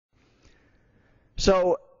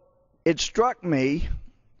So it struck me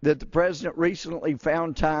that the president recently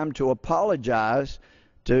found time to apologize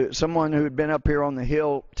to someone who had been up here on the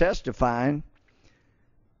Hill testifying,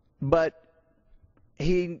 but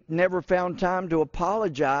he never found time to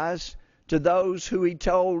apologize to those who he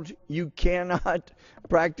told you cannot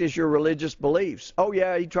practice your religious beliefs. Oh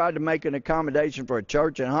yeah, he tried to make an accommodation for a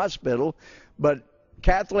church and hospital, but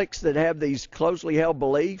Catholics that have these closely held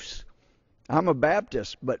beliefs, I'm a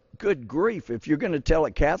Baptist, but good grief, if you're going to tell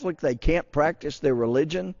a Catholic they can't practice their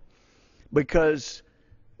religion because,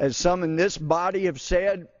 as some in this body have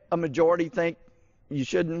said, a majority think you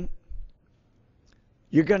shouldn't,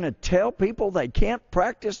 you're going to tell people they can't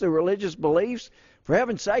practice their religious beliefs? For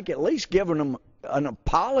heaven's sake, at least give them an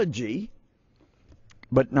apology.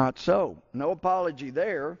 But not so. No apology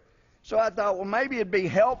there. So I thought, well, maybe it'd be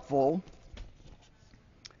helpful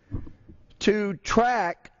to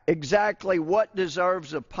track exactly what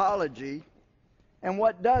deserves apology and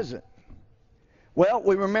what doesn't. Well,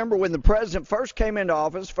 we remember when the president first came into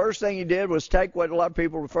office, first thing he did was take what a lot of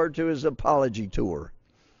people refer to as an apology tour.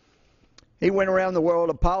 He went around the world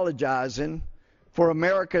apologizing for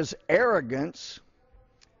America's arrogance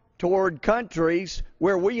toward countries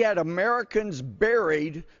where we had Americans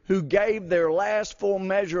buried who gave their last full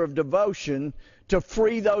measure of devotion to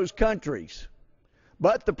free those countries.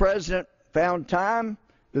 But the president found time.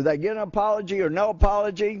 Do they get an apology or no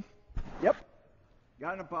apology? Yep,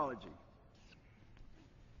 got an apology.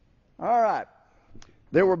 All right.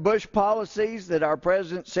 There were Bush policies that our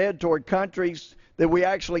president said toward countries that we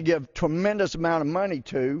actually give tremendous amount of money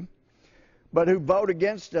to, but who vote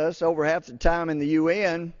against us over half the time in the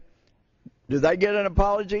UN. Do they get an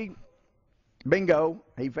apology? Bingo.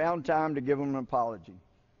 He found time to give them an apology.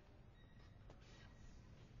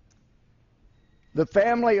 The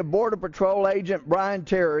family of Border Patrol agent Brian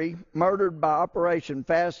Terry, murdered by Operation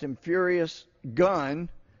Fast and Furious gun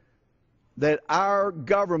that our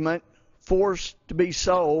government forced to be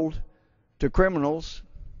sold to criminals.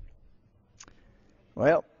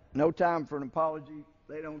 Well, no time for an apology.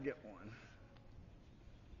 They don't get one.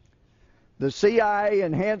 The CIA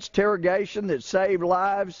enhanced interrogation that saved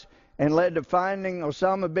lives and led to finding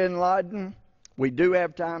Osama bin Laden. We do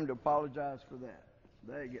have time to apologize for that.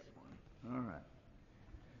 They get one. All right.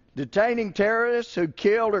 Detaining terrorists who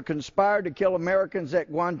killed or conspired to kill Americans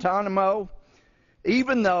at Guantanamo,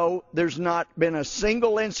 even though there's not been a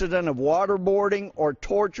single incident of waterboarding or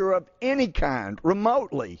torture of any kind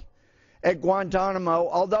remotely at Guantanamo,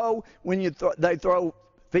 although when they throw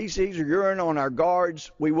feces or urine on our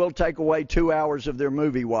guards, we will take away 2 hours of their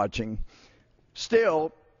movie watching.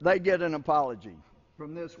 Still, they get an apology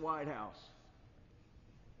from this White House.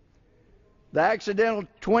 The accidental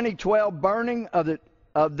 2012 burning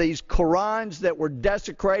of these Qurans that were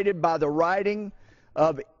desecrated by the writing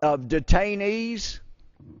of detainees,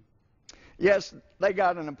 yes, they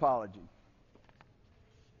got an apology.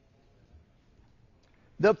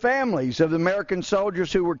 The families of the American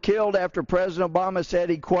soldiers who were killed after President Obama said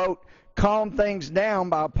he, quote, calmed things down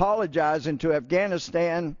by apologizing to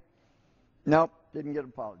Afghanistan. Nope, didn't get an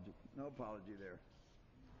apology. No apology there.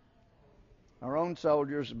 Our own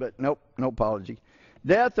soldiers, but nope, no apology.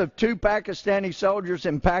 Death of 2 Pakistani soldiers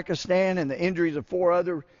in Pakistan and the injuries of 4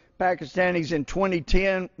 other Pakistanis in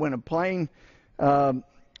 2010 when a plane,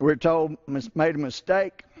 we're told, made a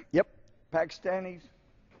mistake. Yep, Pakistanis.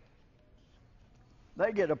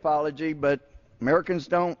 They get apology, but Americans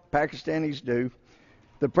don't. Pakistanis do.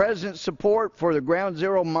 The president's support for the Ground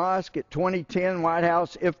Zero Mosque at 2010 White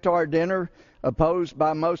House iftar dinner, opposed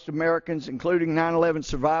by most Americans, including 9/11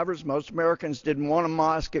 survivors. Most Americans didn't want a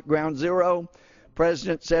mosque at Ground Zero. The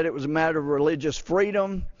president said it was a matter of religious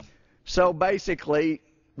freedom. So basically,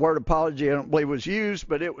 word apology I don't believe was used,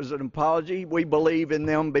 but it was an apology. We believe in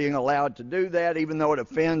them being allowed to do that, even though it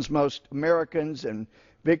offends most Americans and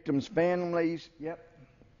victims' families. Yep,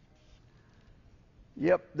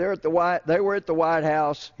 they were at the White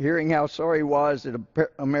House hearing how sorry he was that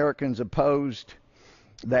Americans opposed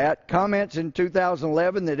that. Comments in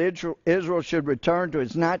 2011 that Israel should return to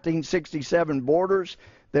its 1967 borders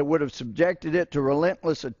that would have subjected it to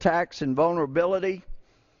relentless attacks and vulnerability,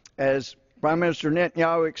 as Prime Minister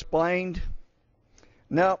Netanyahu explained.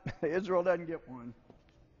 No, Israel doesn't get one.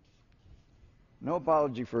 No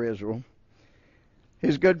apology for Israel.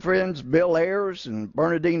 His good friends Bill Ayers and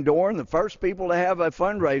Bernadine Dohrn, the first people to have a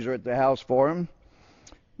fundraiser at the house for him.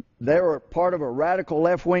 They were part of a radical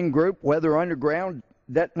left-wing group, Weather Underground,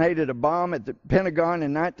 detonated a bomb at the Pentagon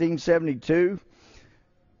in 1972.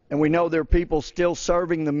 And we know there are people still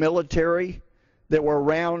serving the military that were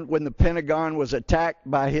around when the Pentagon was attacked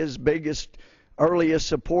by his biggest, earliest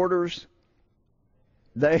supporters.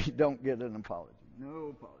 They don't get an apology. No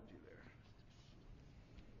apology there.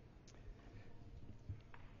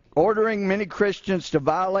 Ordering many Christians to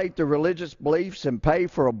violate their religious beliefs and pay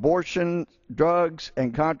for abortion, drugs,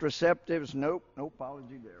 and contraceptives. Nope, no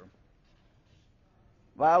apology there.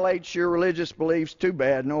 Violates your religious beliefs, too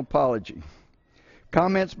bad, no apology.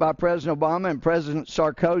 Comments by President Obama and President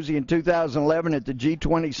Sarkozy in 2011 at the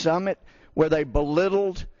G20 summit where they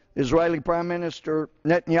belittled Israeli Prime Minister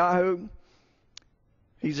Netanyahu.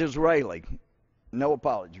 He's Israeli. No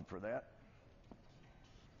apology for that.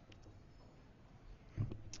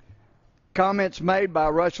 Comments made by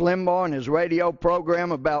Rush Limbaugh in his radio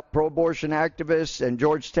program about pro-abortion activists and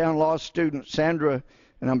Georgetown law student Sandra,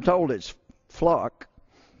 and I'm told it's Fluke,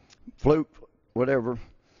 whatever.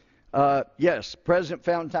 Yes, President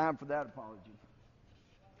found time for that apology.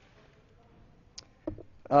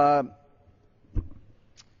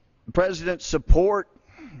 President's support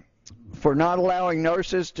for not allowing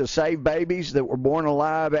nurses to save babies that were born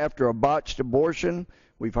alive after a botched abortion.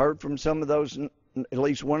 We've heard from some of those, at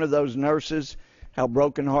least one of those nurses, how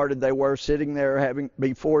brokenhearted they were sitting there having to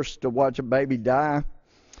be forced to watch a baby die.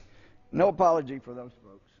 No apology for those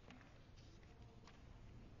folks.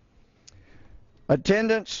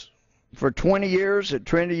 Attendance for 20 years at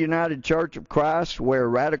Trinity United Church of Christ, where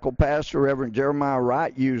radical pastor Reverend Jeremiah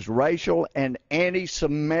Wright used racial and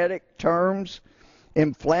anti-Semitic terms,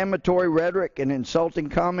 inflammatory rhetoric, and insulting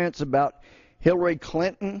comments about Hillary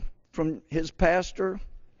Clinton from his pastor.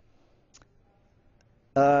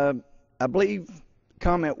 I believe the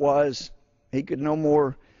comment was he could no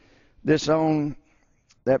more disown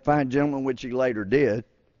that fine gentleman, which he later did.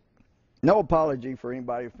 No apology for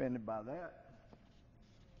anybody offended by that.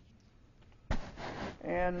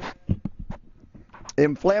 And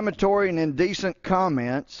inflammatory and indecent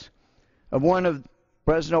comments of one of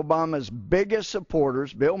President Obama's biggest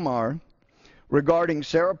supporters, Bill Maher, regarding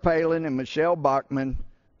Sarah Palin and Michelle Bachmann,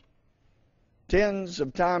 tens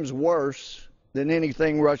of times worse than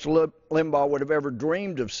anything Rush Limbaugh would have ever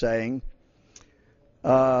dreamed of saying.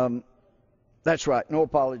 That's right, no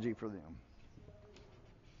apology for them.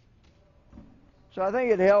 So I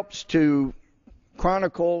think it helps to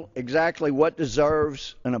chronicle exactly what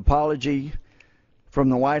deserves an apology from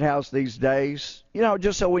the White House these days,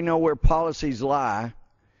 just so we know where policies lie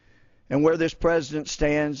and where this president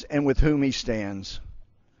stands and with whom he stands.